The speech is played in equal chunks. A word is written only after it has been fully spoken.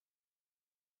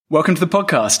Welcome to the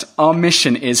podcast. Our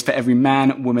mission is for every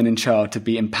man, woman and child to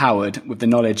be empowered with the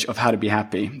knowledge of how to be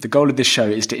happy. The goal of this show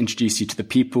is to introduce you to the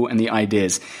people and the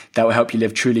ideas that will help you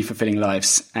live truly fulfilling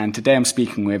lives. And today I'm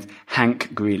speaking with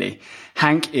Hank Greely.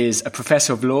 Hank is a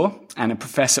professor of law and a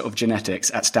professor of genetics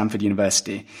at Stanford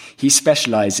University. He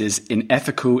specializes in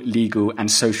ethical, legal and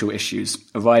social issues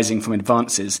arising from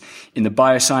advances in the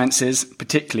biosciences,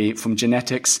 particularly from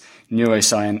genetics,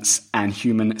 neuroscience and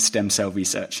human stem cell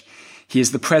research. He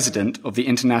is the president of the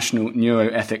International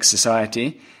Neuroethics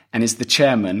Society and is the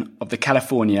chairman of the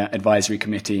California Advisory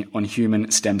Committee on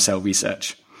Human Stem Cell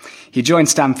Research. He joined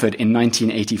Stanford in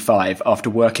 1985 after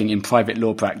working in private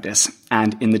law practice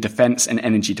and in the defense and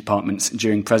energy departments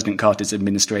during President Carter's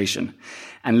administration.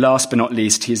 And last but not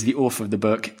least, he is the author of the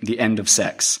book, The End of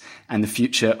Sex and the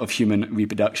Future of Human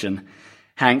Reproduction.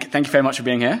 Hank, thank you very much for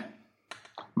being here.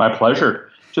 My pleasure.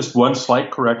 Just one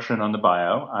slight correction on the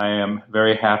bio. I am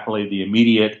very happily the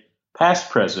immediate past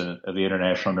president of the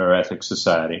International Neuroethics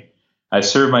Society. I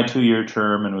served my 2-year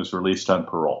term and was released on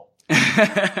parole.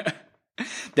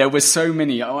 There were so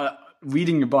many,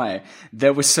 reading your bio,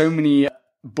 there were so many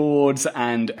boards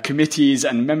and committees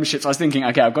and memberships. I was thinking,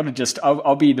 okay, I've got to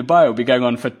I'll be, the bio will be going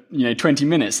on for, 20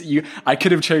 minutes. I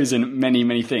could have chosen many,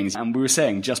 many things. And we were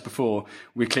saying just before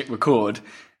we click record,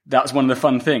 that's one of the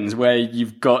fun things where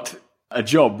you've got a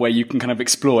job where you can kind of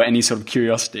explore any sort of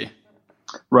curiosity.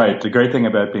 Right. The great thing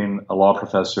about being a law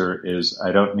professor is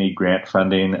I don't need grant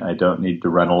funding. I don't need to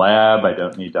run a lab. I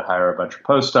don't need to hire a bunch of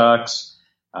postdocs.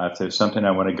 If there's something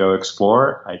I want to go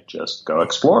explore, I just go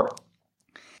explore.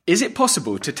 Is it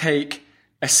possible to take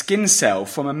a skin cell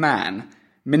from a man,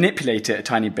 manipulate it a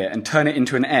tiny bit and turn it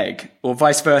into an egg, or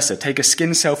vice versa, take a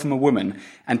skin cell from a woman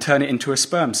and turn it into a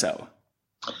sperm cell?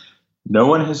 No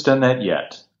one has done that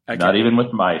yet, Okay. Not even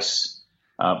with mice.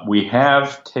 We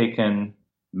have taken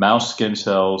mouse skin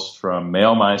cells from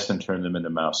male mice and turned them into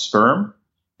mouse sperm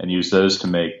and used those to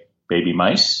make baby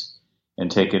mice, and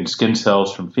taken skin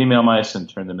cells from female mice and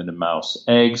turned them into mouse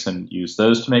eggs and used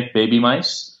those to make baby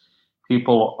mice.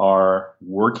 People are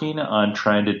working on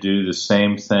trying to do the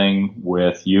same thing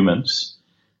with humans,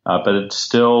 but it's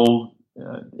still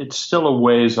a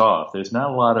ways off. There's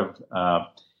not a lot of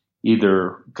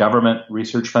either government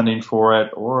research funding for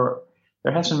it, or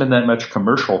there hasn't been that much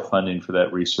commercial funding for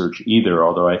that research either,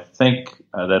 although I think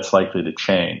that's likely to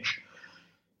change.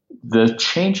 The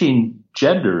changing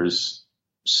genders,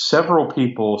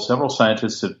 several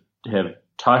scientists have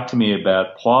talked to me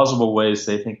about plausible ways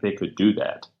they think they could do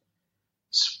that.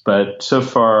 But so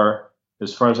far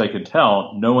as I can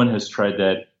tell, no one has tried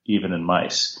that even in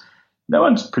mice. No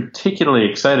one's particularly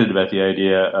excited about the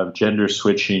idea of gender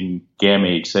switching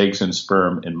gametes, eggs and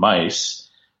sperm in mice.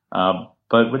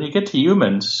 But when you get to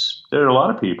humans, there are a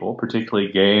lot of people,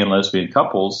 particularly gay and lesbian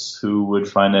couples, who would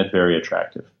find that very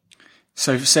attractive.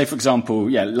 So say, for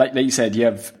example, like you said, you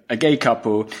have a gay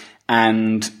couple,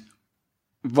 and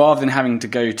rather than having to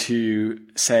go to,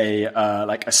 say,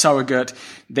 like a surrogate,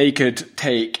 they could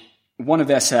take one of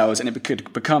their cells and it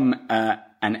could become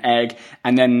an egg,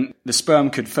 and then the sperm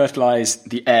could fertilize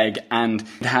the egg and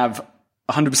have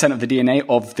 100% of the DNA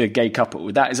of the gay couple.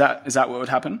 Is that what would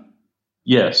happen?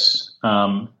 Yes.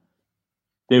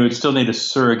 They would still need a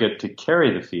surrogate to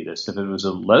carry the fetus. If it was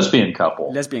a lesbian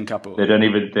couple, they don't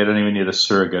even need a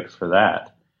surrogate for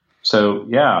that. So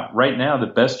yeah, right now the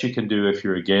best you can do if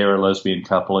you're a gay or a lesbian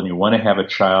couple and you want to have a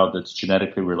child that's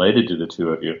genetically related to the two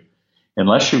of you,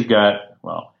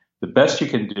 the best you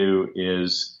can do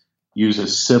is use a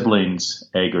sibling's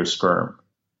egg or sperm.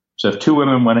 So if two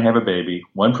women want to have a baby,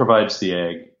 one provides the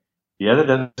egg, the other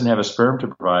doesn't have a sperm to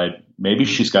provide. Maybe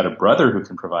she's got a brother who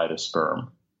can provide a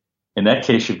sperm. In that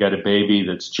case, you've got a baby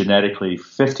that's genetically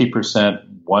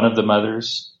 50% one of the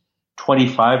mothers,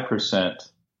 25%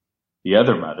 the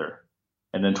other mother,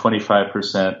 and then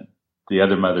 25% the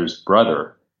other mother's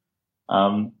brother.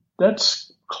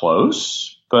 That's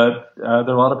close, but there are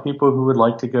a lot of people who would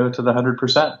like to go to the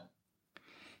 100%.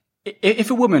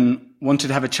 If a woman wanted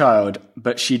to have a child,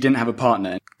 but she didn't have a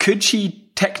partner, could she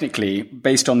technically,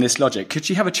 based on this logic, could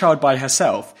she have a child by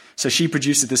herself? So she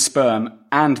produces the sperm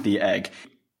and the egg,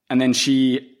 and then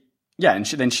she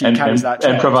carries that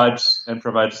child. and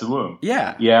provides the womb.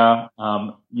 Yeah. Yeah.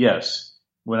 Yes.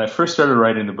 When I first started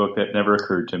writing the book, that never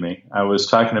occurred to me. I was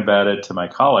talking about it to my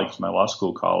colleagues, my law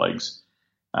school colleagues,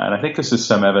 and I think this is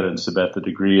some evidence about the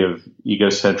degree of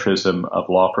egocentrism of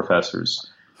law professors.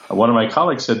 One of my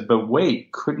colleagues said, but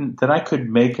wait, then I could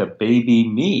make a baby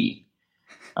me.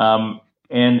 And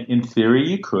in theory,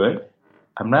 you could.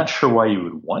 I'm not sure why you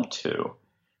would want to.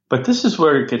 But this is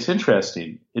where it gets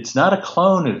interesting. It's not a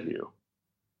clone of you.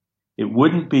 It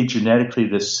wouldn't be genetically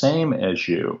the same as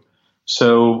you,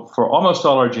 So for almost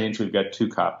all our genes, we've got two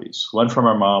copies, one from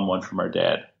our mom, one from our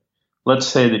dad. Let's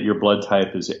say that your blood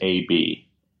type is AB.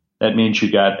 That means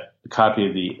you got a copy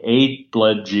of the A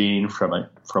blood gene from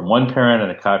one parent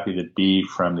and a copy of the B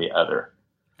from the other.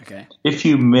 Okay. If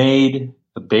you made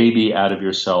a baby out of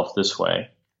yourself this way,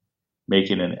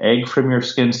 making an egg from your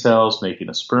skin cells, making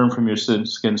a sperm from your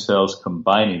skin cells,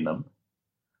 combining them,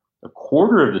 a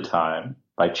quarter of the time,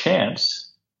 by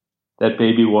chance, that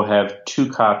baby will have two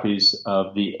copies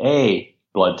of the A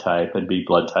blood type and B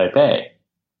blood type A.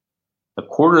 A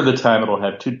quarter of the time, it'll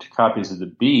have two copies of the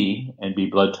B and B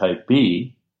blood type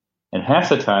B, and half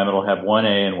the time, it'll have one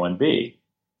A and one B.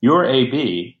 You're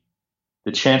AB.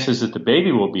 The chances that the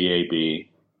baby will be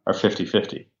AB are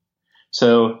 50-50.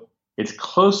 So it's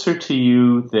closer to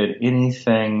you than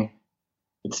anything.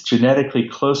 It's genetically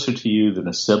closer to you than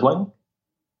a sibling,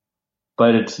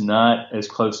 but it's not as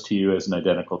close to you as an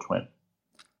identical twin,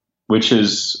 which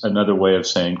is another way of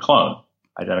saying clone.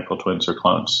 Identical twins are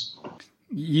clones.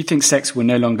 You think sex will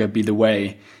no longer be the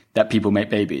way that people make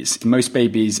babies? Most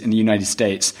babies in the United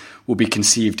States will be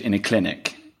conceived in a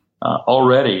clinic.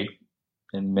 Already,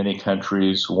 in many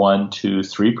countries, 1%,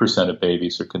 2%, 3% of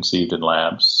babies are conceived in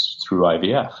labs through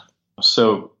IVF.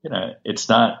 So, it's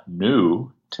not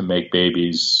new to make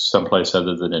babies someplace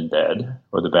other than in bed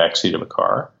or the backseat of a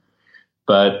car.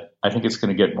 But I think it's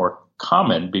going to get more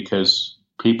common because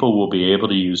people will be able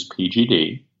to use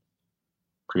PGD,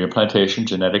 pre-implantation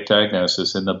genetic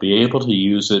diagnosis, and they'll be able to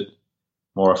use it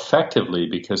more effectively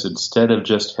because instead of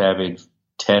just having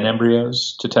 10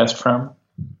 embryos to test from,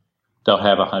 they'll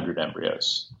have 100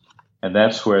 embryos. And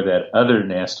that's where that other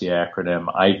nasty acronym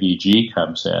IVG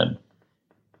comes in.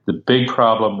 The big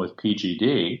problem with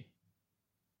PGD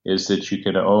is that you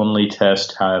can only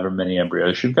test however many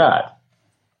embryos you've got.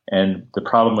 And the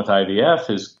problem with IVF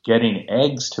is getting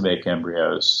eggs to make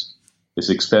embryos is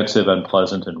expensive,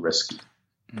 unpleasant, and risky.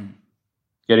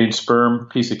 Getting sperm,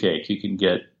 piece of cake. You can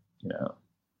get,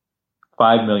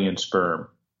 5 million sperm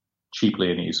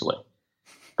cheaply and easily.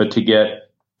 But to get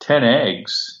 10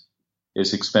 eggs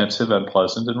is expensive,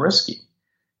 unpleasant, and risky.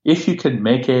 If you can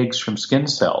make eggs from skin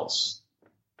cells,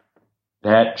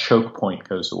 that choke point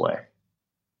goes away.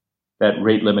 That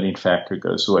rate limiting factor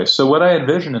goes away. So what I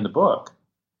envision in the book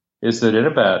is that in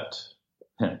about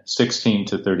 16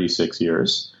 to 36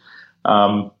 years,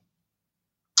 a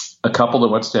couple that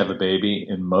wants to have a baby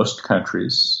in most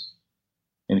countries,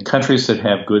 in countries that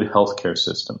have good healthcare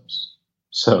systems,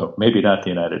 so maybe not the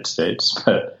United States,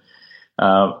 but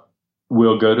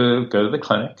will go to the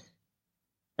clinic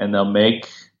and they'll make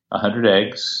 100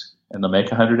 eggs and they'll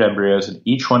make 100 embryos, and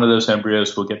each one of those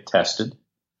embryos will get tested.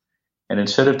 And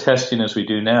instead of testing as we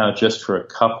do now just for a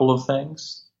couple of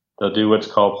things, they'll do what's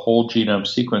called whole genome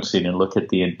sequencing and look at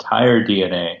the entire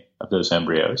DNA of those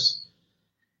embryos.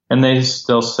 And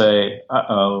they'll say,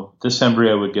 this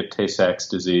embryo would get Tay-Sachs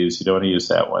disease. You don't want to use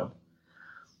that one.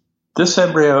 This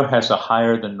embryo has a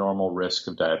higher than normal risk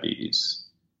of diabetes.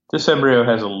 This embryo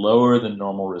has a lower than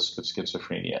normal risk of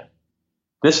schizophrenia.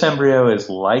 This embryo is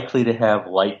likely to have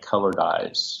light-colored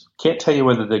eyes. Can't tell you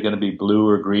whether they're going to be blue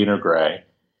or green or gray.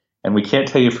 And we can't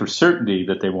tell you for certainty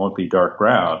that they won't be dark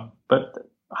brown, but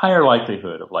higher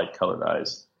likelihood of light-colored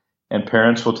eyes. And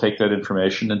parents will take that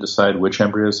information and decide which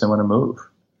embryos they want to move.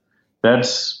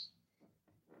 That's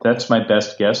my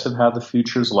best guess of how the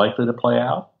future is likely to play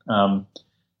out.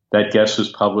 That guess was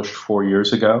published 4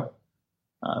 years ago.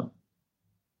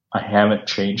 I haven't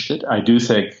changed it. I do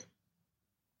think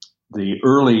the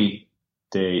early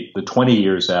date, the 20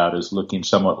 years out, is looking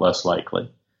somewhat less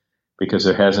likely because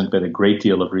there hasn't been a great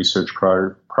deal of research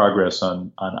progress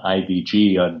on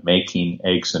IVG, on making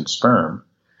eggs and sperm.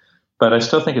 But I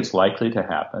still think it's likely to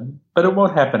happen. But it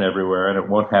won't happen everywhere, and it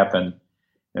won't happen.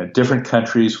 Different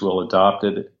countries will adopt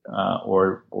it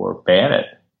or ban it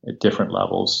at different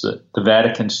levels. The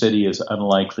Vatican City is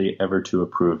unlikely ever to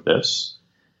approve this.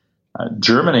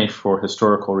 Germany, for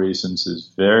historical reasons,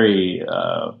 is very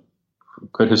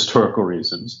good historical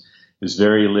reasons, is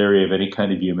very leery of any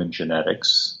kind of human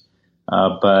genetics.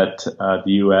 But the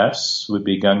U.S. would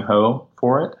be gung-ho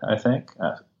for it, I think.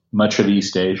 Much of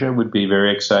East Asia would be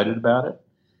very excited about it.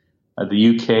 The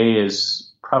U.K. is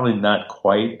probably not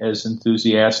quite as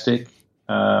enthusiastic,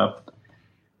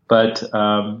 but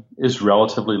is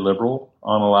relatively liberal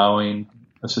on allowing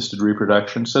assisted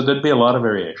reproduction. So there'd be a lot of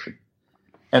variation.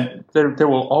 And there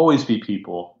will always be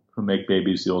people who make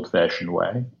babies the old-fashioned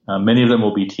way. Many of them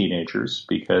will be teenagers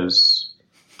because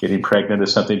getting pregnant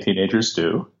is something teenagers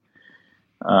do.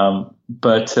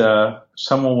 But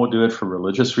someone will do it for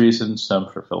religious reasons, some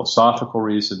for philosophical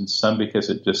reasons, some because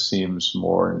it just seems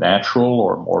more natural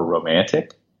or more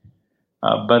romantic.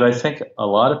 But I think a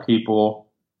lot of people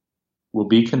will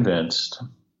be convinced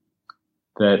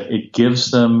that it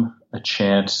gives them a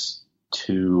chance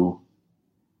to,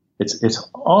 it's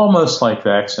almost like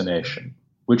vaccination,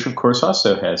 which of course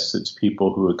also has its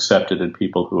people who accept it and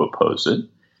people who oppose it,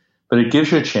 but it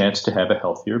gives you a chance to have a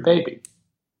healthier baby.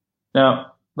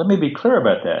 Now, let me be clear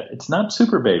about that. It's not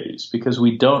super babies because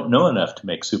we don't know enough to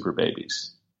make super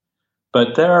babies.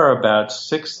 But there are about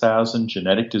 6,000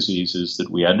 genetic diseases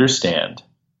that we understand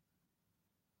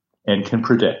and can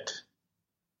predict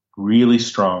really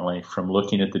strongly from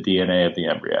looking at the DNA of the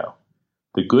embryo.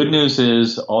 The good news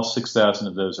is all 6,000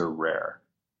 of those are rare.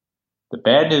 The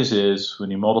bad news is when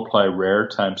you multiply rare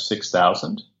times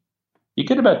 6,000, you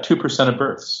get about 2% of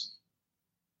births.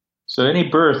 So any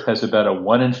birth has about a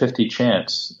 1 in 50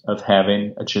 chance of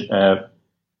having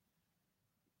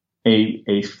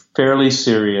a fairly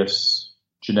serious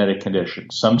genetic condition.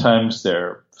 Sometimes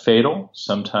they're fatal,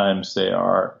 sometimes they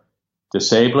are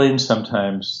disabling,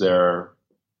 sometimes they're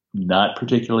not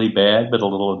particularly bad, but a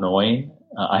little annoying.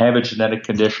 I have a genetic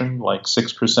condition, like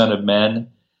 6% of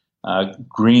men.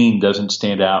 Green doesn't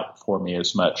stand out for me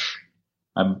as much.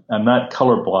 I'm not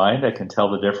colorblind. I can tell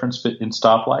the difference in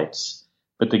stoplights,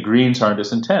 but the greens aren't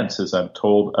as intense as I'm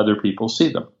told other people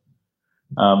see them.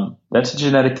 That's a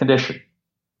genetic condition.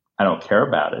 I don't care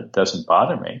about it. It doesn't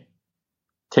bother me.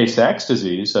 Tay-Sachs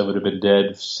disease, I would have been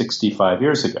dead 65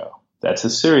 years ago. That's a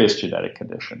serious genetic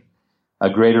condition. A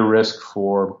greater risk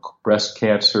for breast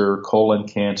cancer, colon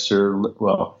cancer,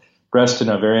 well, breast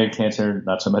and ovarian cancer,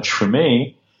 not so much for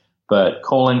me, but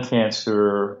colon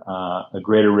cancer, a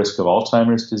greater risk of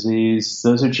Alzheimer's disease.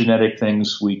 Those are genetic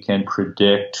things we can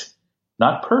predict,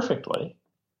 not perfectly,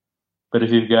 but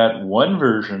if you've got one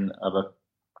version of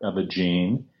a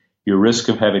gene, your risk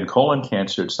of having colon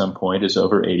cancer at some point is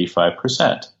over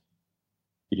 85%.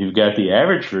 If you've got the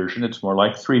average version, it's more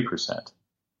like 3%.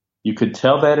 You could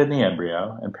tell that in the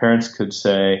embryo, and parents could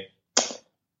say,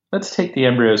 let's take the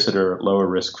embryos that are at lower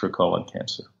risk for colon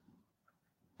cancer.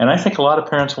 And I think a lot of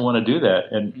parents will want to do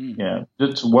that. And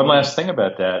just one last thing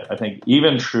about that, I think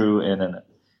even true in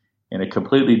a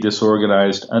completely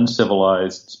disorganized,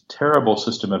 uncivilized, terrible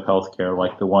system of healthcare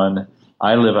like the one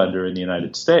I live under in the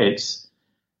United States,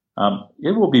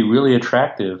 it will be really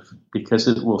attractive because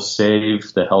it will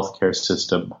save the healthcare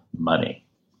system money.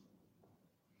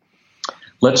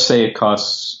 Let's say it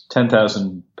costs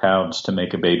 £10,000 to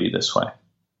make a baby this way.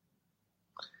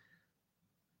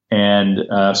 And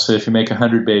so if you make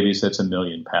 100 babies, that's £1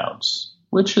 million,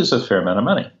 which is a fair amount of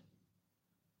money.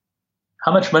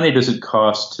 How much money does it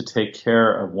cost to take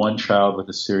care of one child with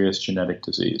a serious genetic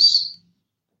disease?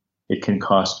 It can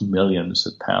cost millions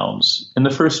of pounds in the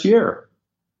first year,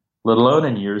 let alone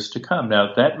in years to come.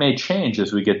 Now, that may change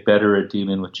as we get better at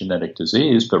dealing with genetic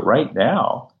disease, but right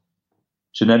now,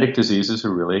 genetic diseases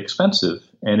are really expensive.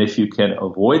 And if you can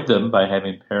avoid them by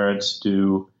having parents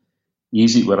do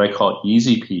what I call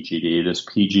easy PGD, this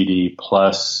PGD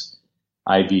plus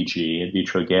IVG, in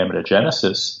vitro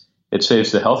gametogenesis, it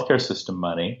saves the healthcare system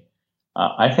money.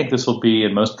 I think this will be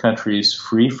in most countries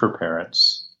free for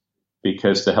parents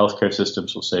because the healthcare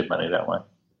systems will save money that way.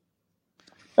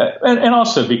 And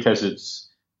also because it's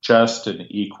just and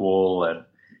equal and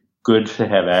good to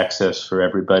have access for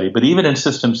everybody. But even in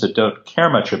systems that don't care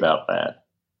much about that,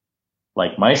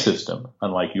 like my system,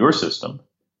 unlike your system,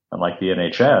 unlike the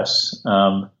NHS,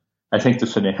 I think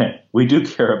we do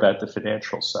care about the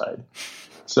financial side.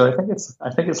 So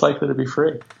I think it's likely to be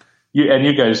free.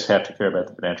 You guys have to care about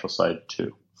the financial side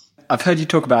too. I've heard you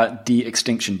talk about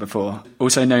de-extinction before,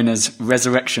 also known as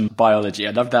resurrection biology.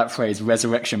 I love that phrase,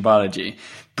 resurrection biology.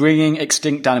 Bringing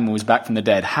extinct animals back from the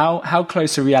dead. How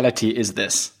close to reality is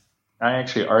this? I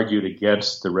actually argued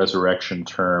against the resurrection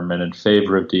term and in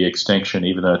favor of de-extinction,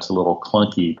 even though it's a little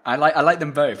clunky. I like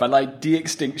them both. I like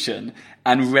de-extinction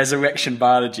and resurrection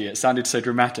biology. It sounded so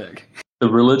dramatic. The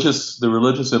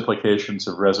religious implications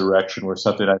of resurrection were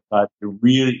something I thought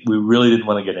we really didn't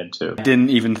want to get into. I didn't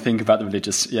even think about the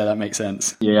religious. Yeah, that makes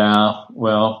sense. Yeah,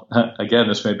 well, again,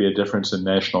 this may be a difference in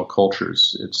national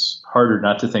cultures. It's harder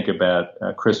not to think about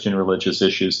Christian religious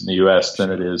issues in the U.S. than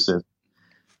it is in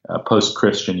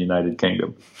post-Christian United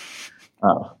Kingdom,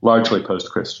 largely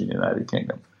post-Christian United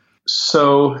Kingdom.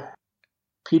 So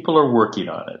people are working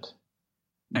on it.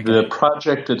 Okay. The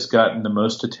project that's gotten the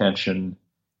most attention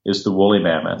is the woolly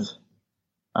mammoth,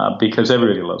 because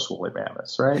everybody loves woolly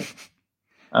mammoths, right?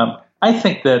 I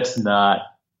think that's not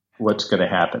what's going to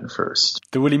happen first.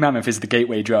 The woolly mammoth is the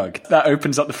gateway drug. That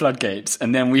opens up the floodgates,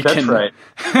 and then we can... That's right.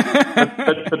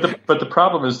 but the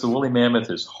problem is the woolly mammoth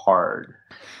is hard.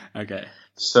 Okay.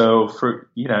 So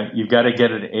you've got to get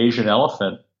an Asian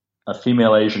elephant, a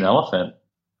female Asian elephant,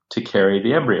 to carry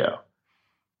the embryo.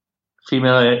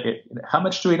 How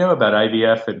much do we know about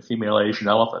IVF in female Asian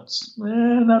elephants?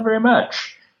 Not very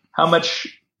much.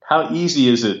 How easy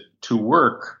is it to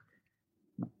work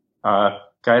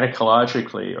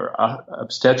gynecologically or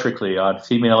obstetrically on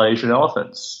female Asian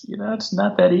elephants? It's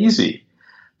not that easy.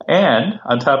 And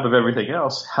on top of everything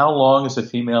else, how long is a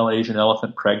female Asian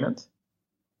elephant pregnant?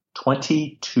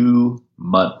 22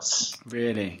 months.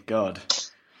 Really? God.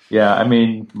 Yeah, I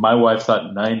mean, my wife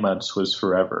thought 9 months was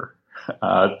forever.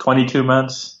 22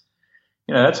 months,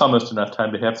 that's almost enough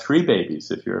time to have 3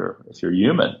 babies if you're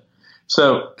human.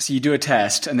 So you do a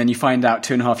test, and then you find out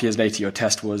 2.5 years later your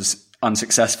test was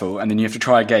unsuccessful, and then you have to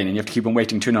try again, and you have to keep on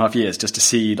waiting 2.5 years just to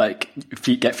see,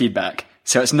 get feedback.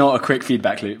 So it's not a quick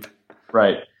feedback loop.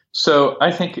 Right. So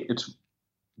I think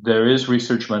there is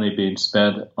research money being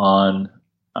spent on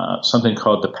something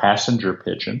called the passenger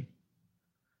pigeon,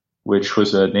 which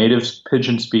was a native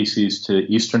pigeon species to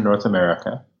eastern North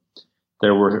America.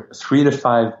 There were 3 to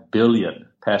 5 billion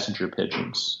passenger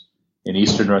pigeons in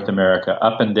eastern North America,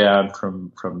 up and down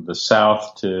from the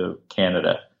south to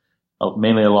Canada,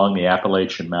 mainly along the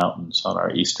Appalachian Mountains on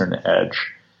our eastern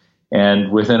edge.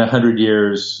 And within 100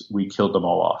 years, we killed them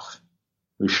all off.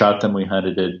 We shot them, we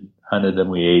hunted them,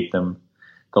 we ate them.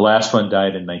 The last one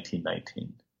died in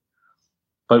 1919.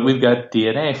 But we've got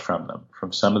DNA from them.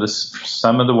 From some of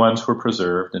the ones were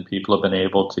preserved, and people have been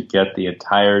able to get the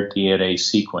entire DNA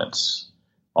sequence,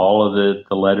 all of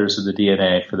the letters of the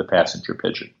DNA for the passenger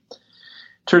pigeon.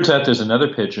 Turns out there's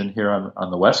another pigeon here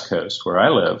on the West Coast where I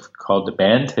live called the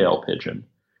bandtail pigeon,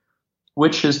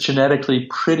 which is genetically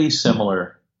pretty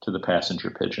similar to the passenger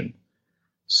pigeon.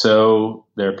 So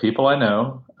there are people I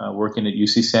know working at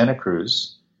UC Santa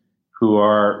Cruz who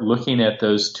are looking at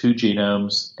those 2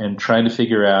 genomes and trying to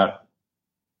figure out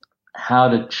how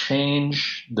to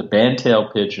change the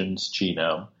bandtail pigeon's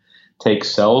genome, take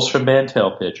cells from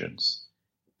bandtail pigeons,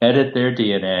 edit their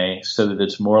DNA so that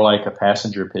it's more like a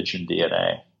passenger pigeon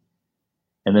DNA.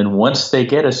 And then once they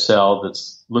get a cell that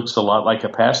looks a lot like a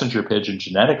passenger pigeon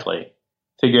genetically,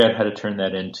 figure out how to turn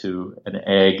that into an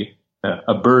egg,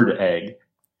 a bird egg,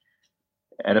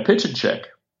 and a pigeon chick.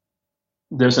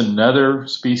 There's another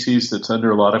species that's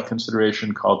under a lot of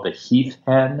consideration called the heath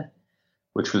hen,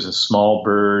 which was a small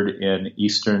bird in the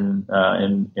eastern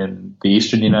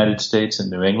United States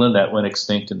and New England that went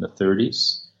extinct in the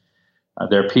 30s.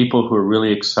 There are people who are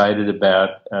really excited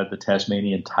about the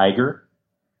Tasmanian tiger,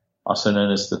 also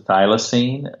known as the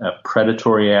thylacine, a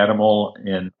predatory animal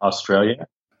in Australia.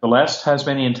 The last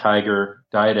Tasmanian tiger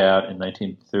died out in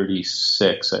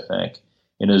 1936, I think,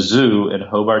 in a zoo in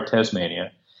Hobart,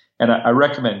 Tasmania. And I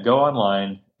recommend go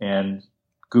online and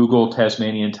Google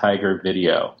Tasmanian tiger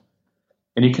video.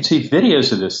 And you can see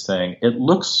videos of this thing. It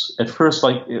looks at first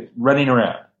like it running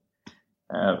around.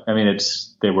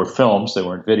 They were films, they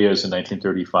weren't videos in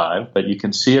 1935, but you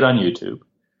can see it on YouTube.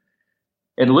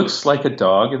 It looks like a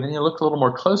dog, and then you look a little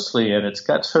more closely, and it's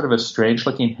got sort of a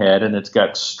strange-looking head, and it's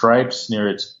got stripes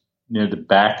near the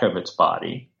back of its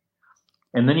body.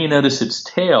 And then you notice its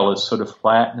tail is sort of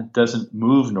flat, and it doesn't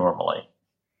move normally.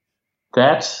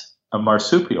 That's a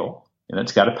marsupial, and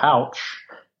it's got a pouch,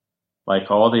 like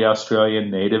all the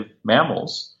Australian native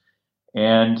mammals.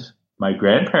 And my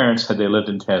grandparents, had they lived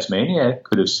in Tasmania,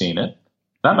 could have seen it.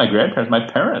 Not my grandparents, my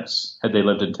parents, had they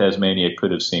lived in Tasmania,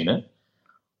 could have seen it.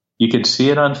 You can see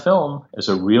it on film as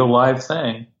a real live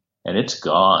thing, and it's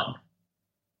gone.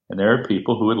 And there are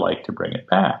people who would like to bring it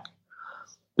back.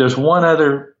 There's one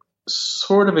other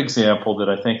sort of example that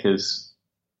I think is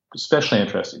especially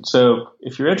interesting. So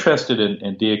if you're interested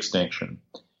in de-extinction,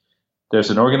 there's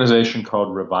an organization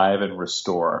called Revive and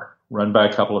Restore, run by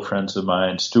a couple of friends of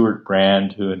mine, Stuart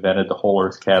Brand, who invented the Whole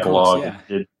Earth Catalog, and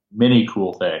did many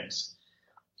cool things.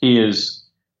 He is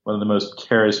one of the most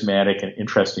charismatic and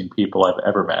interesting people I've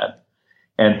ever met.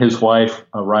 And his wife,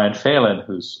 Ryan Phelan,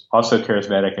 who's also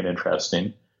charismatic and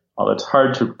interesting, although it's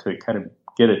hard to kind of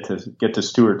get to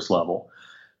Stuart's level.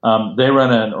 They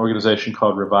run an organization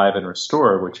called Revive and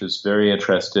Restore, which is very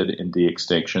interested in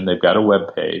de-extinction. They've got a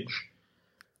web page.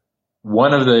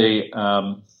 One of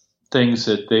the things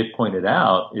that they've pointed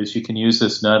out is you can use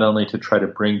this not only to try to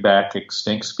bring back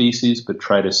extinct species, but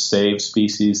try to save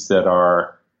species that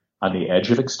are on the edge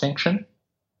of extinction.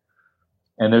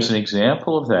 And there's an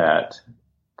example of that.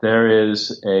 There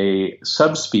is a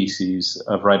subspecies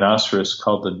of rhinoceros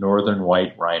called the northern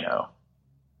white rhino.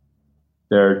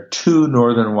 There are 2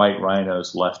 northern white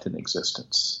rhinos left in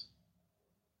existence.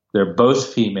 They're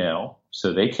both female,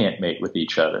 so they can't mate with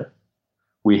each other.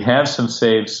 We have some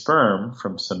saved sperm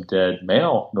from some dead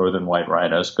male northern white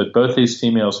rhinos, but both these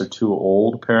females are too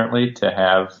old, apparently, to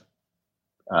have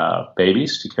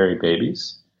babies, to carry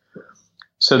babies.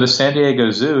 So the San Diego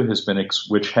Zoo has been,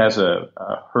 which has a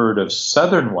herd of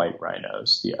southern white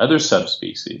rhinos, the other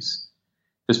subspecies,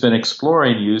 has been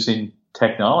exploring using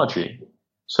technology,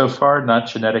 so far not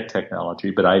genetic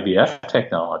technology, but IVF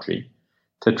technology,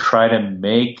 to try to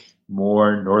make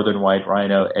more northern white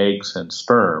rhino eggs and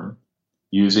sperm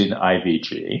using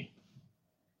IVG,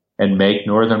 and make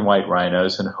northern white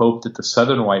rhinos and hope that the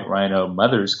southern white rhino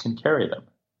mothers can carry them.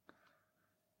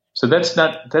 So that's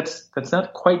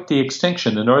not quite the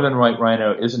extinction. The northern white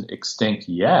rhino isn't extinct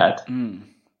yet,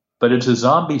 but it's a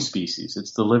zombie species.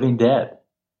 It's the living dead.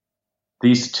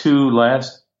 These two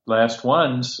last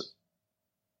ones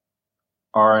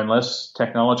are, unless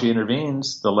technology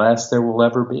intervenes, the last there will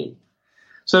ever be.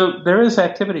 So there is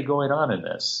activity going on in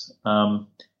this, and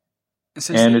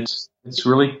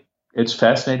it's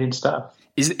fascinating stuff.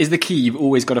 Is the key? You've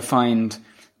always got to find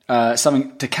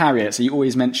something to carry it. So you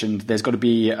always mentioned there's got to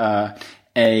be a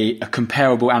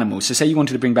comparable animal. So say you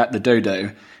wanted to bring back the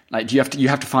dodo, like you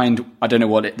have to find, I don't know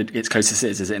what its closest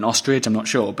is. Is it an ostrich? I'm not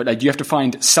sure, but do you have to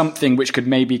find something which could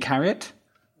maybe carry it?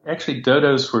 Actually,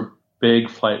 dodos were big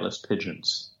flightless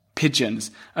pigeons.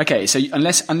 Pigeons. Okay, so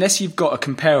unless you've got a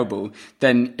comparable,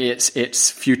 then it's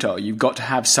futile. You've got to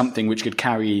have something which could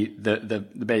carry the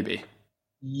baby.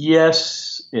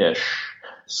 Yes-ish.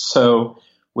 So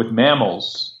with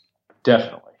mammals,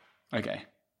 definitely. Okay.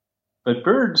 But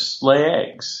birds lay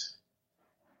eggs.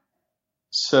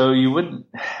 So you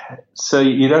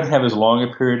don't have as long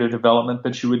a period of development,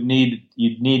 but you'd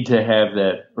need to have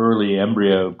that early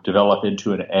embryo develop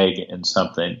into an egg in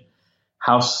something.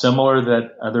 How similar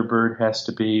that other bird has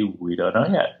to be, we don't know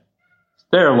yet.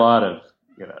 There are a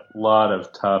lot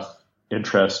of tough,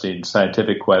 interesting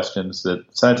scientific questions that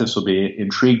scientists will be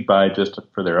intrigued by just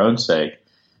for their own sake,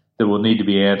 that will need to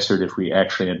be answered if we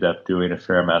actually end up doing a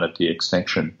fair amount of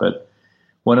de-extinction. But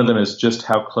one of them is just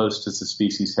how close does the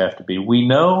species have to be? We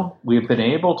know we've been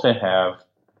able to have,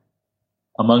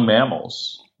 among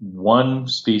mammals, one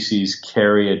species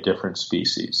carry a different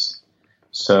species.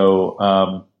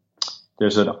 So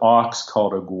there's an ox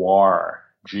called a guar,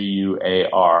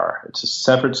 G-U-A-R. It's a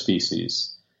separate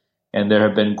species. And there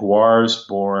have been guars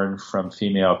born from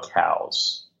female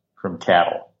cows, from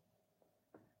cattle.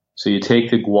 So you take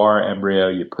the guar embryo,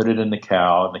 you put it in the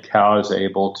cow, and the cow's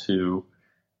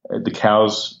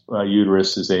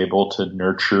uterus is able to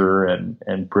nurture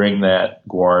and bring that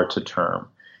guar to term.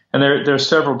 And there are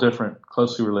several different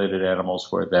closely related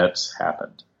animals where that's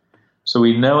happened. So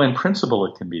we know in principle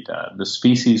it can be done. The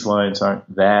species lines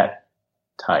aren't that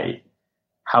tight.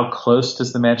 How close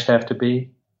does the match have to be?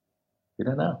 We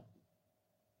don't know.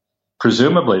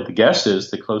 Presumably, the guess is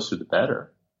the closer the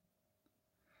better.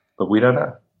 But we don't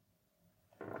know.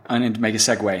 I need to make a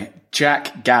segue.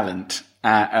 Jack Gallant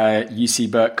at UC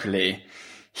Berkeley,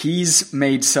 he's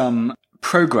made some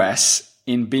progress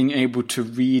in being able to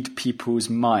read people's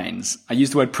minds. I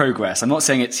use the word progress. I'm not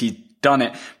saying he's done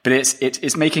it, but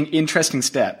it's making interesting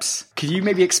steps. Could you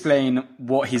maybe explain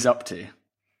what he's up to?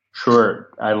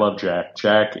 Sure. I love Jack.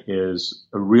 Jack is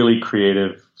a really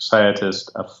creative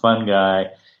scientist, a fun guy,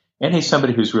 and he's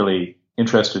somebody who's really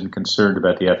interested and concerned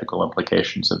about the ethical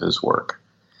implications of his work.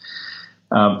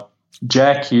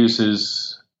 Jack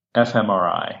uses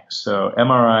fMRI. So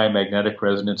MRI, magnetic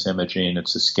resonance imaging,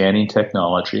 it's a scanning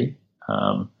technology.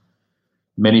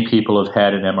 Many people have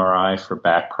had an MRI for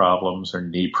back problems or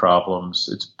knee problems.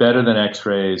 It's better than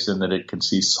X-rays in that it can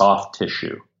see soft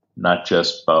tissue, not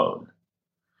just bone.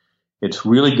 It's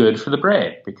really good for the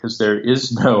brain because there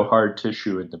is no hard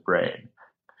tissue in the brain.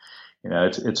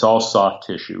 It's all soft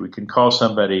tissue. We can call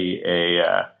somebody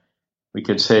we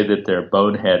can say that they're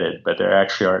boneheaded, but there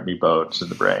actually aren't any bones in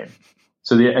the brain.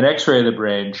 So an X-ray of the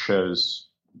brain shows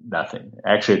nothing.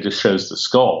 Actually, it just shows the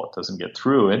skull. It doesn't get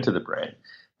through into the brain.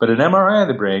 But an MRI of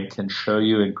the brain can show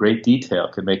you in great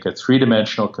detail, can make a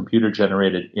three-dimensional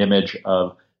computer-generated image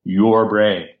of your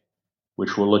brain,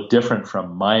 which will look different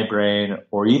from my brain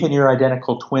or even your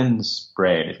identical twin's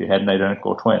brain. If you had an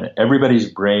identical twin, everybody's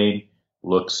brain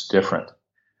looks different.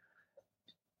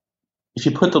 If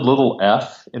you put the little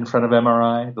f in front of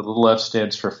MRI, the little f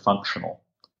stands for functional.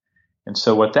 And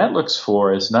so what that looks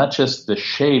for is not just the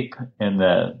shape and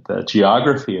the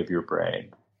geography of your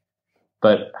brain,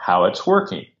 but how it's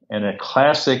working. In a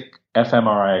classic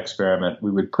fMRI experiment,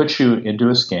 we would put you into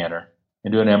a scanner,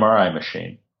 into an MRI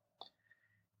machine,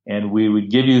 and we would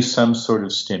give you some sort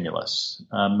of stimulus.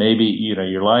 Maybe,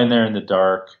 you're lying there in the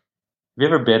dark. Have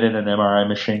you ever been in an MRI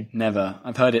machine? Never.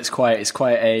 I've heard it's quite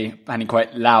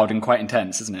loud and quite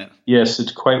intense, isn't it? Yes,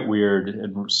 it's quite weird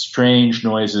and strange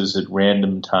noises at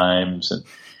random times. And,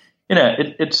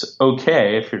 it's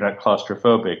okay if you're not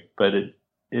claustrophobic, but it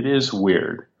is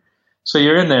weird. So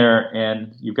you're in there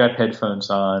and you've got headphones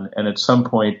on, and at some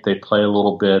point they play a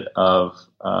little bit of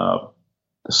the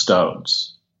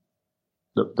Stones,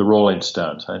 the Rolling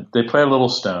Stones. They play a little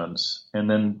Stones, and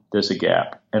then there's a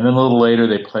gap. And then a little later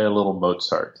they play a little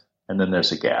Mozart, and then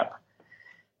there's a gap.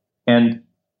 And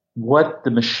what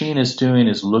the machine is doing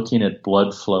is looking at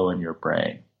blood flow in your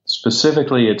brain.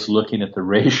 Specifically, it's looking at the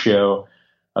ratio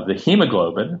of the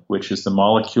hemoglobin, which is the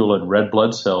molecule in red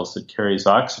blood cells that carries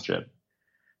oxygen,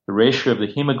 the ratio of the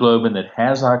hemoglobin that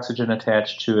has oxygen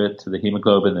attached to it to the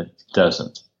hemoglobin that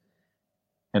doesn't.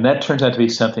 And that turns out to be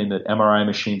something that MRI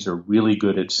machines are really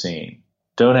good at seeing.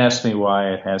 Don't ask me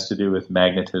why. It has to do with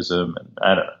magnetism, and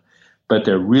I don't know. But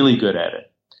they're really good at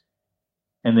it.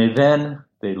 And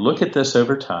they look at this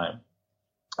over time,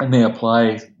 and they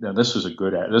apply, now this was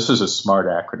a smart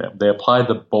acronym. They apply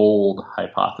the BOLD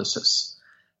hypothesis,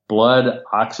 blood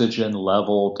oxygen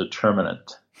level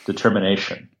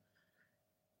determination.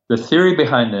 The theory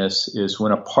behind this is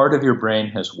when a part of your brain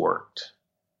has worked,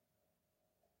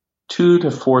 2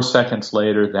 to 4 seconds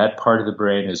later, that part of the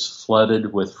brain is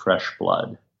flooded with fresh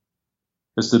blood.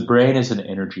 Because the brain is an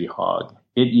energy hog.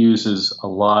 It uses a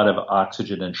lot of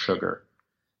oxygen and sugar.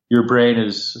 Your brain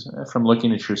is, from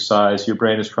looking at your size, your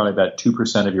brain is probably about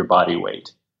 2% of your body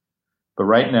weight. But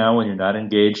right now, when you're not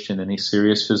engaged in any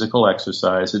serious physical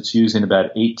exercise, it's using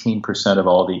about 18% of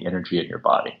all the energy in your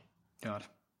body. God.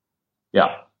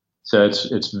 Yeah. So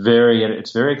it's very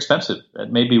expensive.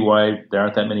 That may be why there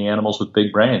aren't that many animals with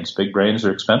big brains. Big brains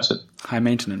are expensive. High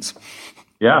maintenance.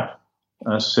 Yeah,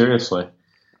 seriously.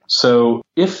 So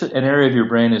if an area of your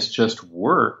brain has just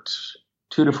worked,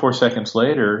 2 to 4 seconds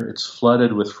later, it's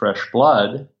flooded with fresh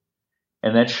blood,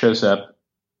 and that shows up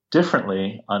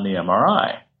differently on the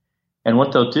MRI. And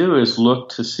what they'll do is look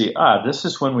to see, this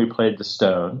is when we played the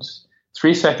Stones.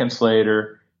 3 seconds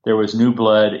later, there was new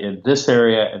blood in this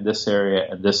area and this area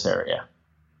and this area.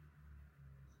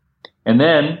 And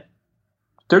then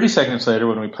 30 seconds later,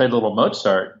 when we played a little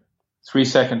Mozart, 3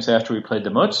 seconds after we played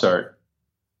the Mozart,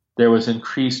 there was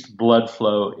increased blood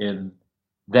flow in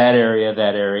that area,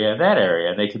 that area, that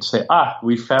area. And they could say,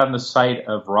 we found the site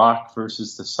of rock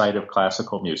versus the site of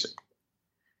classical music.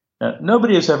 Now,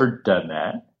 nobody has ever done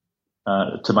that,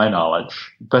 to my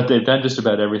knowledge, but they've done just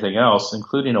about everything else,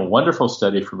 including a wonderful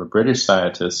study from a British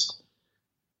scientist,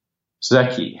 Amir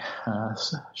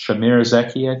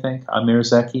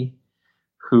Zeki,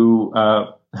 who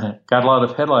got a lot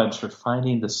of headlines for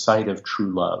finding the site of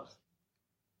true love.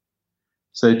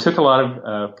 So they took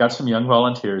got some young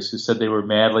volunteers who said they were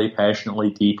madly, passionately,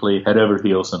 deeply, head over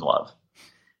heels in love.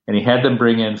 And he had them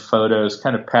bring in photos,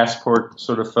 kind of passport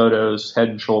sort of photos, head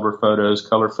and shoulder photos,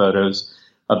 color photos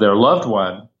of their loved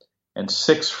one, and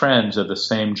 6 friends of the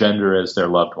same gender as their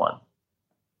loved one.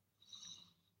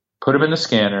 Put them in the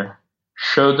scanner,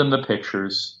 showed them the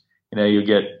pictures. You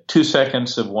get 2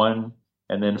 seconds of one,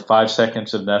 and then 5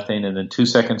 seconds of nothing, and then 2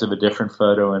 seconds of a different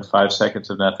photo, and 5 seconds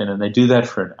of nothing. And they do that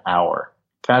for an hour.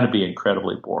 Got to be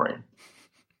incredibly boring.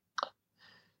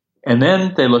 And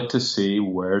then they look to see,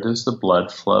 where does the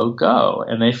blood flow go?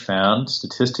 And they found,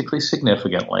 statistically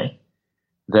significantly,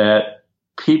 that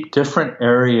different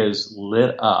areas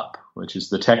lit up, which is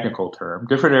the technical term.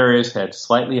 Different areas had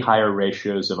slightly higher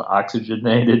ratios of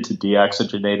oxygenated to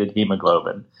deoxygenated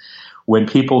hemoglobin when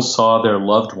people saw their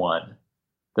loved one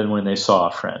than when they saw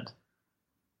a friend.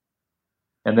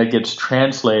 And that gets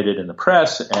translated in the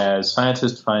press as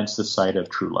scientist finds the site of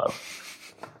true love.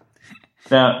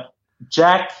 Now,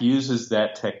 Jack uses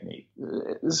that technique.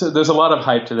 So there's a lot of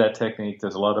hype to that technique.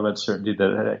 There's a lot of uncertainty to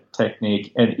that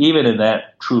technique. And even in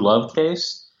that true love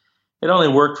case, it only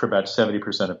worked for about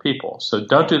 70% of people. So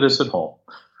don't do this at home,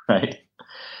 right?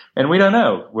 And we don't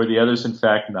know. Were the others, in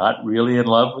fact, not really in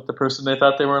love with the person they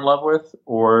thought they were in love with?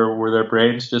 Or were their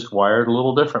brains just wired a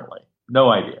little differently? No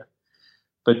idea.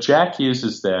 But Jack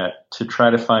uses that to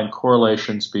try to find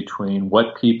correlations between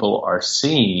what people are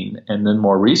seeing and then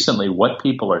more recently what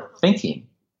people are thinking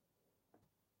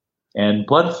and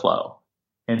blood flow.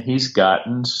 And he's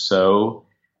gotten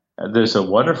there's a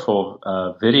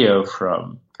wonderful video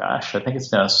from, I think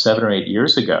it's now 7 or 8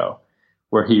 years ago,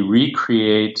 where he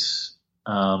recreates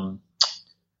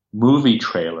movie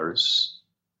trailers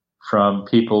from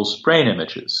people's brain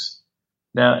images.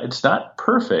 Now, it's not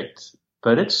perfect,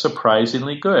 but it's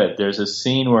surprisingly good. There's a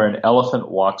scene where an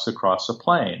elephant walks across a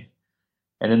plain.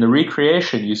 And in the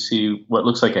recreation, you see what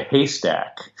looks like a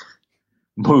haystack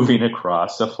moving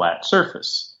across a flat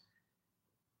surface.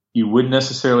 You wouldn't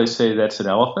necessarily say that's an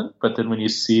elephant, but then when you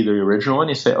see the original one,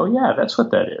 you say, oh, yeah, that's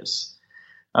what that is.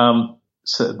 And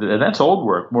that's old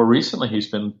work. More recently,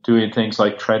 he's been doing things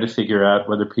like trying to figure out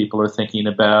whether people are thinking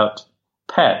about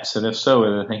pets? And if so,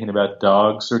 are they thinking about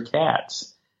dogs or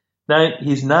cats? Now,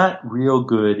 he's not real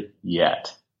good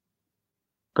yet,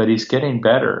 but he's getting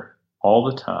better all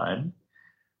the time.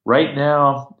 Right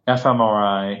now,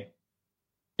 fMRI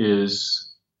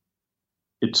it's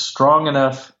strong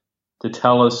enough to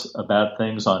tell us about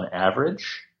things on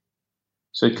average.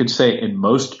 So it could say in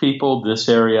most people, this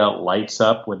area lights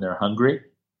up when they're hungry,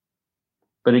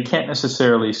 but it can't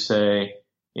necessarily say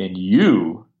in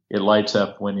you, it lights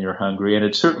up when you're hungry. And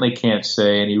it certainly can't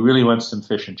say, and he really wants some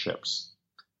fish and chips.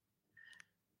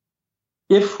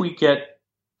 If we get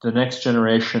the next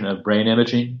generation of brain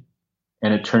imaging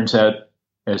and it turns out,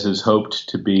 as is hoped,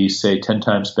 to be, say, 10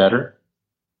 times better,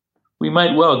 we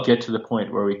might well get to the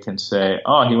point where we can say,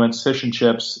 oh, he wants fish and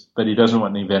chips, but he doesn't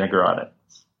want any vinegar on it.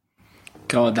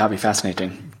 God, that'd be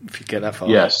fascinating if you get that far.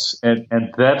 Yes, and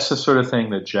that's the sort of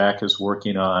thing that Jack is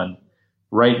working on.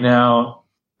 Right now,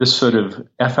 this sort of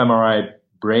fMRI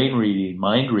brain reading,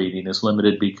 mind reading is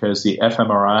limited because the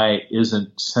fMRI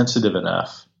isn't sensitive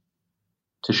enough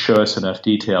to show us enough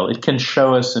detail. It can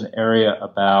show us an area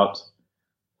about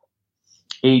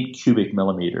 8 cubic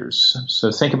millimeters.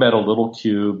 So think about a little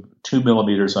cube, 2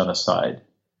 millimeters on a side.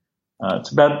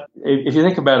 It's about, if you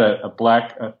think about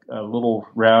a little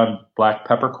round black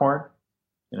peppercorn,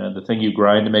 the thing you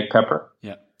grind to make pepper,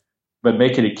 yeah, but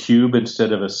make it a cube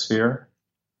instead of a sphere.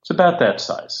 It's about that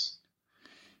size.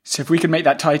 So if we could make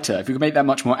that tighter, if we could make that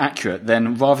much more accurate,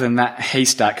 then rather than that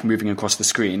haystack moving across the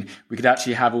screen, we could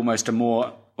actually have almost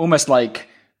like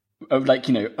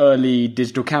early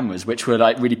digital cameras, which were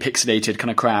like really pixelated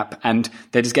kind of crap, and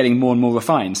they're just getting more and more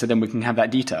refined. So then we can have that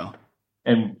detail.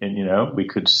 And we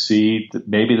could see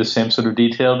maybe the same sort of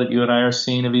detail that you and I are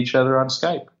seeing of each other on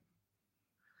Skype.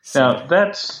 Now,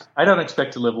 I don't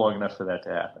expect to live long enough for that to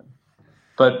happen.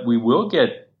 But we will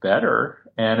get better,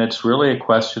 and it's really a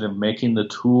question of making the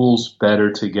tools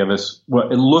better to give us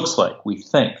what it looks like. We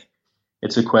think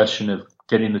it's a question of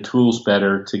getting the tools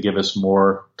better to give us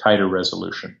more tighter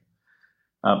resolution.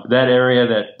 That area,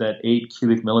 that 8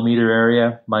 cubic millimeter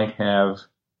area, might have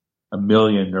 1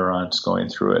 million neurons going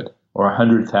through it, or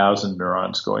 100,000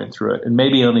 neurons going through it, and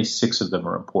maybe only 6 of them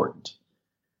are important.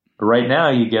 But right now,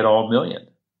 you get all million.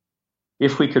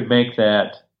 If we could make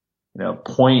that,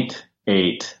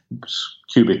 0.8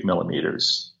 cubic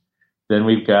millimeters, then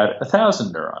we've got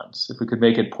 1,000 neurons. If we could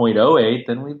make it 0.08,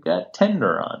 then we've got 10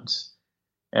 neurons,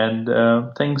 and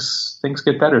things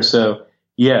get better. So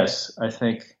yes, I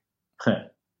think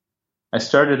I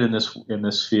started in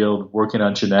this field working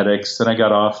on genetics. Then I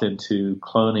got off into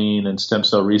cloning and stem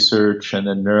cell research, and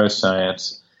then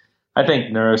neuroscience. I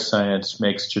think neuroscience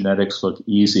makes genetics look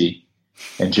easy,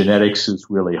 and genetics is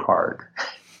really hard.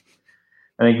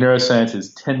 I think neuroscience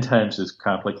is 10 times as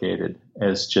complicated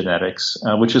as genetics,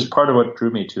 which is part of what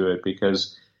drew me to it,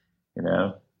 because,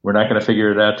 we're not going to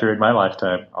figure it out during my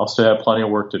lifetime. I'll still have plenty of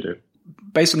work to do.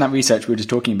 Based on that research we were just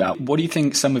talking about, what do you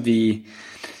think some of the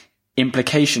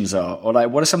implications are, or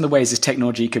what are some of the ways this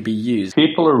technology could be used?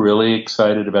 People are really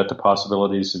excited about the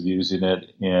possibilities of using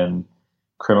it in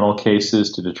criminal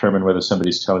cases to determine whether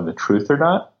somebody's telling the truth or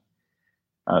not.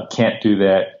 Can't do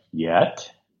that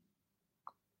yet.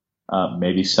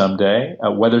 Maybe someday.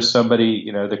 Whether somebody,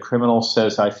 the criminal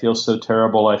says, I feel so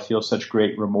terrible, I feel such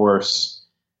great remorse.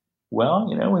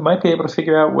 Well, we might be able to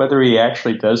figure out whether he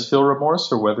actually does feel remorse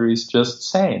or whether he's just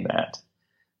saying that.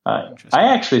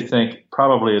 I actually think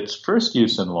probably its first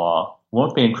use in law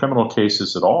won't be in criminal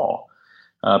cases at all,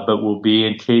 but will be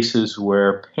in cases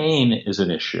where pain is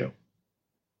an issue,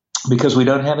 because we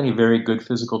don't have any very good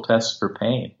physical tests for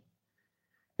pain.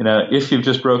 If you've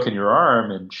just broken your arm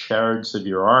and shards of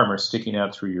your arm are sticking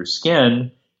out through your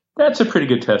skin, that's a pretty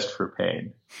good test for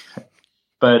pain.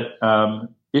 But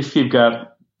if you've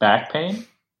got back pain,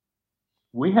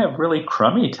 we have really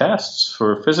crummy tests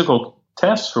for physical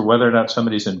tests for whether or not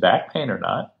somebody's in back pain or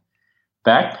not.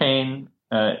 Back pain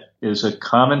is a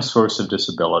common source of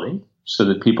disability, so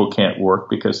that people can't work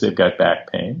because they've got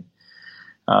back pain.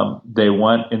 They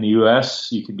want, in the U.S.,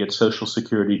 you can get Social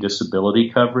Security disability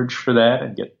coverage for that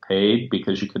and get paid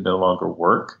because you can no longer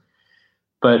work.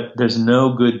 But there's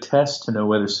no good test to know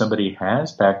whether somebody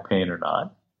has back pain or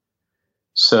not.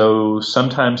 So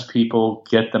sometimes people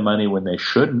get the money when they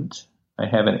shouldn't. I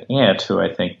have an aunt who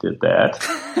I think did that.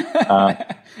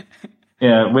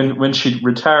 When she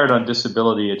retired on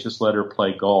disability, it just let her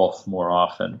play golf more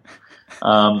often.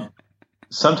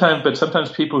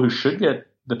 Sometimes people who should get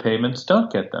the payments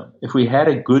don't get them. If we had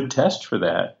a good test for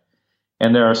that,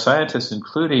 and there are scientists,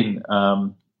 including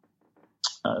there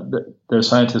are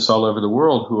scientists all over the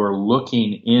world who are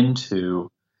looking into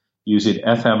using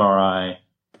fMRI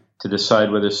to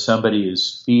decide whether somebody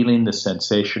is feeling the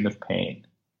sensation of pain.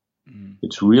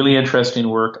 It's really interesting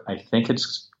work. I think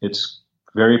it's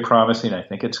very promising. I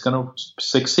think it's going to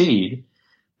succeed.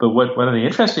 But one of the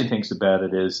interesting things about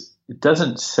it is it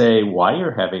doesn't say why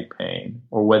you're having pain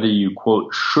or whether you,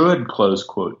 quote, should, close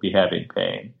quote, be having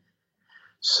pain.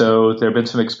 So there have been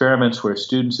some experiments where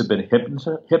students have been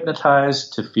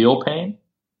hypnotized to feel pain.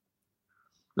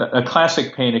 A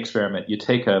classic pain experiment, you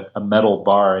take a metal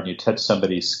bar and you touch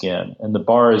somebody's skin, and the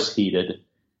bar is heated.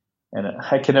 And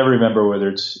I can never remember whether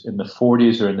it's in the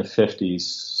 40s or in the 50s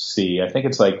C. I think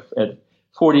it's like at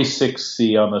 46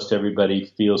 C, almost everybody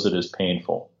feels it as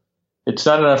painful. It's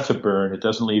not enough to burn. It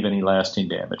doesn't leave any lasting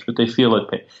damage, but they feel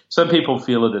it. Some people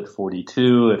feel it at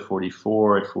 42, at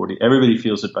 44, at 40. Everybody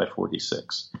feels it by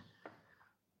 46.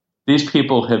 These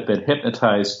people have been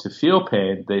hypnotized to feel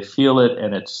pain. They feel it,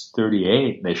 and it's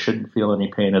 38. They shouldn't feel any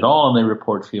pain at all, and they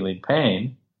report feeling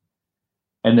pain.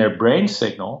 And their brain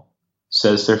signal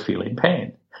says they're feeling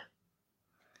pain.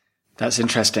 That's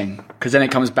interesting, because then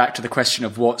it comes back to the question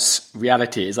of what's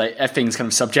reality. It's like everything's kind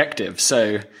of subjective.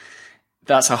 So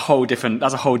that's a whole different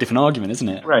argument, isn't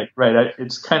it? Right.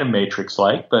 It's kind of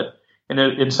Matrix-like, but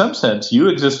in some sense, you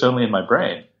exist only in my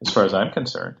brain, as far as I'm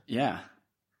concerned. Yeah.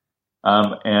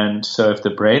 And so if the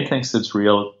brain thinks it's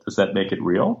real, does that make it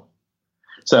real?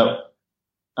 So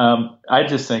I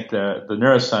just think the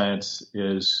neuroscience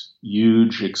is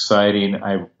huge, exciting.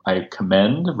 I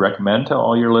recommend to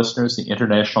all your listeners the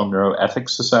International Neuroethics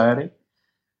Society.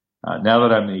 Now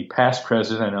that I'm the past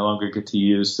president, I no longer get to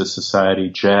use the society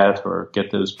jet or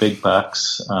get those big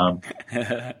bucks.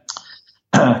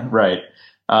 Right.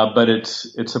 But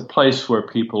it's a place where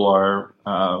people are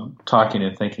talking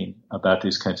and thinking about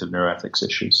these kinds of neuroethics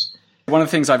issues. One of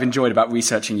the things I've enjoyed about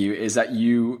researching you is that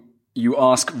you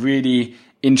ask really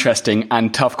interesting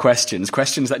and tough questions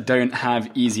that don't have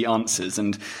easy answers.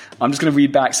 And I'm just going to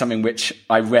read back something which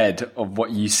I read of what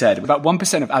you said. About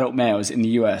 1% of adult males in the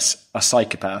US are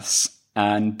psychopaths.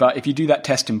 But if you do that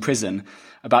test in prison,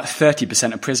 about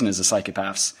 30% of prisoners are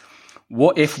psychopaths.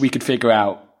 What if we could figure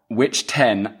out which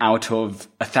 10 out of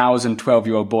 1,000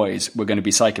 12-year-old boys were going to be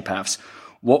psychopaths?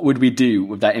 What would we do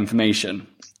with that information?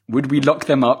 Would we lock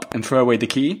them up and throw away the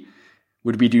key?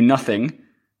 Would we do nothing?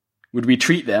 Would we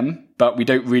treat them, but we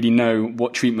don't really know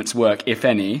what treatments work, if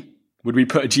any? Would we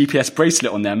put a GPS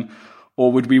bracelet on them,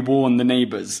 or would we warn the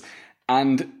neighbors?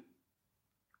 And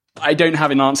I don't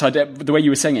have an answer. The way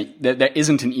you were saying it, there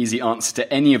isn't an easy answer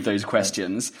to any of those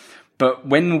questions. But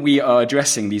when we are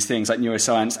addressing these things like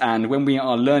neuroscience, and when we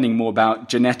are learning more about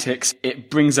genetics, it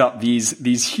brings up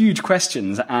these huge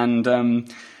questions. And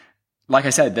like I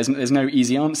said, there's no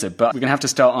easy answer, but we're going to have to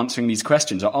start answering these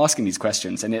questions or asking these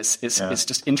questions, and it's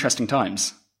just interesting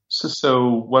times. So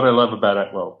what I love about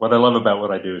it, what I love about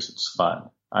what I do is it's fun.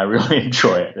 I really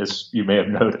enjoy it, as you may have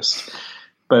noticed.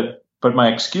 But my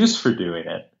excuse for doing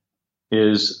it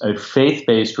is a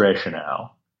faith-based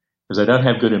rationale, because I don't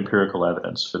have good empirical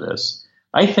evidence for this.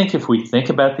 I think if we think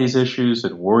about these issues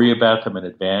and worry about them in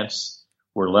advance,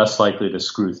 we're less likely to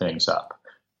screw things up.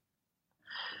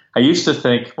 I used to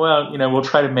think, we'll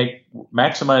try to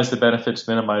maximize the benefits,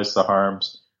 minimize the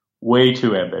harms. Way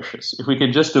too ambitious. If we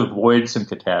could just avoid some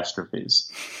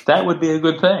catastrophes, that would be a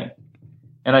good thing.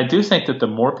 And I do think that the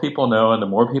more people know and the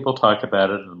more people talk about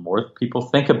it and the more people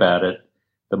think about it,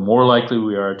 the more likely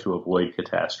we are to avoid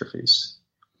catastrophes.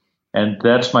 And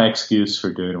that's my excuse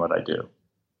for doing what I do.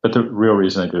 But the real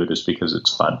reason I do it is because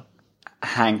it's fun.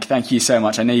 Hank, thank you so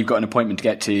much. I know you've got an appointment to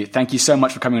get to. Thank you so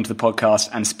much for coming onto the podcast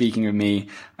and speaking with me.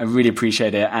 I really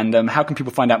appreciate it. And how can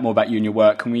people find out more about you and your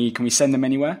work? Can we send them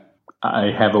anywhere?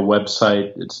 I have a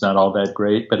website. It's not all that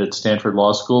great, but it's Stanford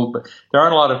Law School. But there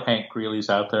aren't a lot of Hank Greelys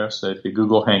out there. So if you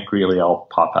Google Hank Greely, I'll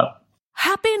pop up.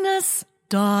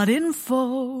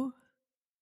 Happiness.info